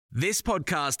This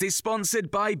podcast is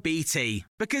sponsored by BT,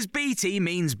 because BT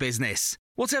means business.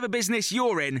 Whatever business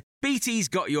you're in, BT's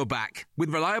got your back, with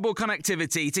reliable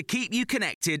connectivity to keep you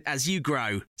connected as you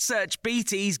grow. Search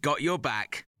BT's got your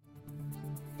back.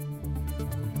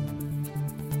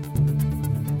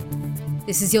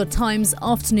 This is your Times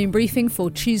afternoon briefing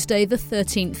for Tuesday, the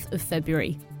 13th of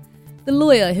February. The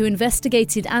lawyer who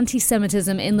investigated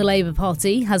anti-Semitism in the Labour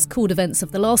Party has called events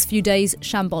of the last few days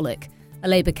shambolic. A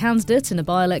Labour candidate in a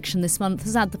by-election this month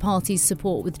has had the party's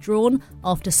support withdrawn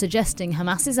after suggesting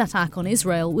Hamas's attack on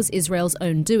Israel was Israel's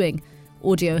own doing.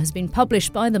 Audio has been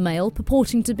published by the Mail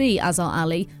purporting to be Azar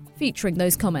Ali, featuring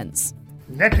those comments.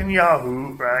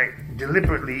 Netanyahu,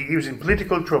 deliberately, he was in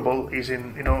political trouble, he's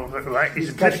in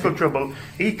political trouble,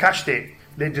 he cashed it.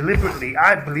 They deliberately,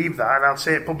 I believe that, and I've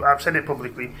said it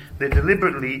publicly, they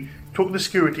deliberately took the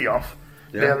security off.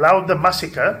 Yeah. They allowed the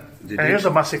massacre, and here's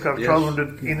a massacre of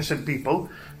 1,200 innocent people,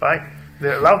 right?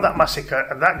 They allowed that massacre,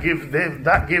 and that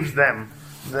gives them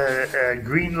the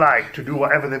green light to do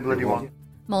whatever they bloody want.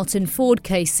 Martin Ford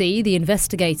KC, the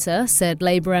investigator, said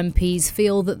Labour MPs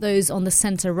feel that those on the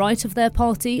centre-right of their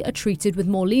party are treated with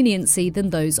more leniency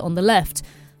than those on the left.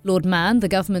 Lord Mann, the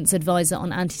government's advisor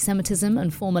on anti-Semitism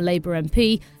and former Labour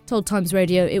MP, told Times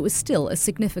Radio it was still a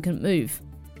significant move.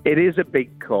 It is a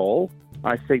big call.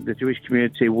 I think the Jewish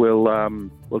community will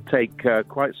take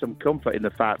quite some comfort in the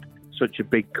fact such a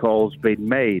big call's been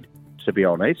made, to be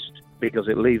honest, because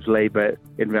it leaves Labour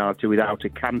in reality without a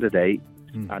candidate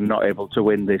and not able to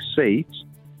win this seat.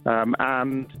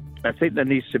 And I think there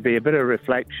needs to be a bit of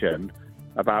reflection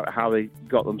about how they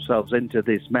got themselves into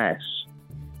this mess.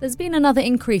 There's been another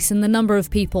increase in the number of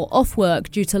people off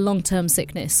work due to long-term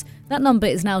sickness. That number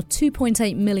is now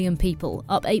 2.8 million people,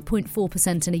 up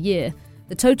 8.4% in a year.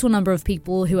 The total number of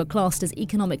people who are classed as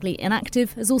economically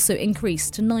inactive has also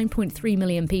increased to 9.3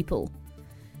 million people.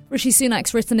 Rishi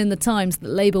Sunak's written in The Times that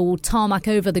Labour will tarmac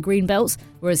over the Green Belt,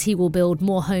 whereas he will build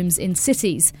more homes in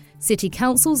cities. City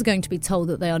councils are going to be told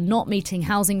that they are not meeting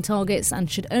housing targets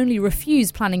and should only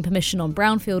refuse planning permission on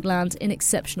brownfield land in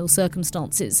exceptional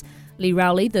circumstances. Lee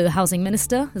Rowley, the housing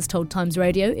minister, has told Times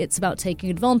Radio it's about taking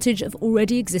advantage of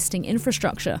already existing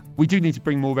infrastructure. We do need to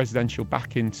bring more residential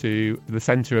back into the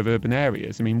centre of urban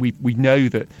areas. I mean, we know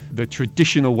that the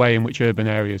traditional way in which urban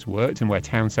areas worked and where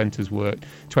town centres worked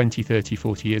 20, 30,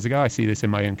 40 years ago, I see this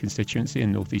in my own constituency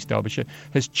in North East Derbyshire,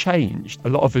 has changed. A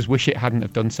lot of us wish it hadn't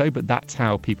have done so, but that's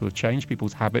how people have changed.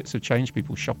 People's habits have changed.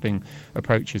 People's shopping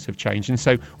approaches have changed. And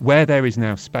so where there is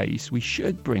now space, we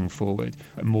should bring forward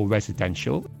more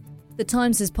residential. The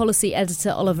Times' policy editor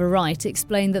Oliver Wright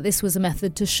explained that this was a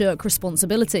method to shirk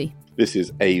responsibility. This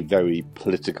is a very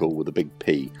political, with a big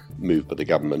P, move by the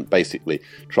government, basically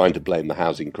trying to blame the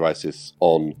housing crisis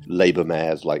on Labour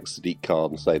mayors like Sadiq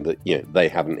Khan, saying that they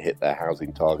haven't hit their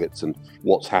housing targets. And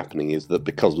what's happening is that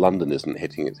because London isn't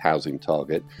hitting its housing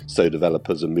target, so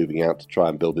developers are moving out to try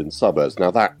and build in suburbs.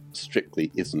 Now that strictly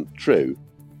isn't true.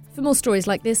 For more stories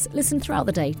like this, listen throughout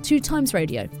the day to Times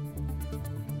Radio.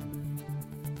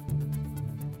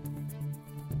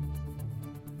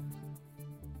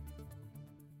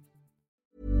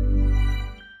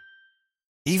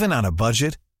 Even on a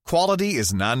budget, quality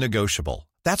is non-negotiable.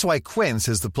 That's why Quince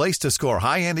is the place to score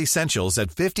high-end essentials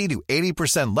at 50 to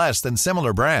 80% less than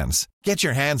similar brands. Get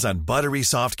your hands on buttery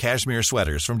soft cashmere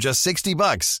sweaters from just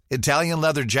 $60, Italian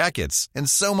leather jackets, and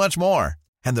so much more.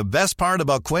 And the best part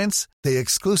about Quince, they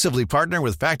exclusively partner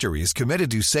with factories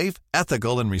committed to safe,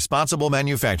 ethical, and responsible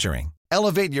manufacturing.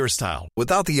 Elevate your style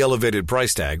without the elevated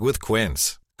price tag with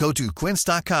Quince. Go to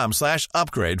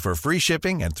quince.com/upgrade for free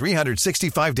shipping and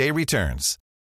 365-day returns.